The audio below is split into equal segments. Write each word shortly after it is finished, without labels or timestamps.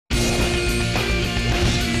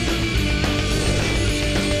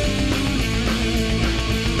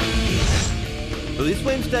This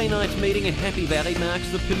Wednesday night's meeting in Happy Valley marks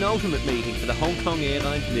the penultimate meeting for the Hong Kong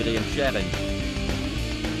Airlines Million Challenge.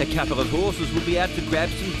 A couple of horses will be out to grab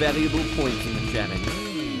some valuable points in the challenge,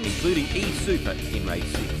 including E-Super in race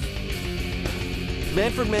 6.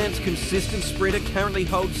 Manfred Mann's consistent sprinter currently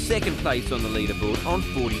holds second place on the leaderboard on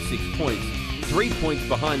 46 points, 3 points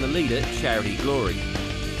behind the leader, Charity Glory.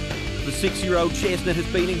 The 6-year-old chestnut has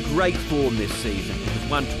been in great form this season and has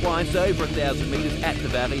won twice over 1,000 metres at the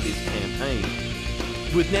Valley this campaign.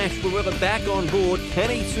 With Nash Barilla back on board,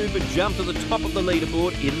 can E-Super jump to the top of the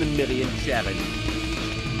leaderboard in the Million Challenge?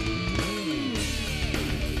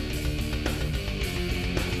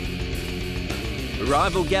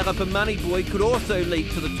 Rival galloper Moneyboy could also leap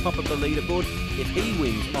to the top of the leaderboard if he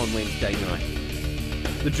wins on Wednesday night.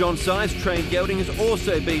 The John Size trained gelding has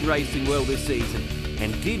also been racing well this season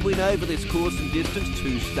and did win over this course and distance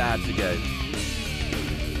 2 starts ago.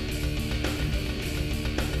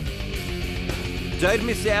 Don't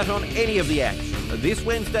miss out on any of the action this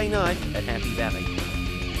Wednesday night at Happy Valley.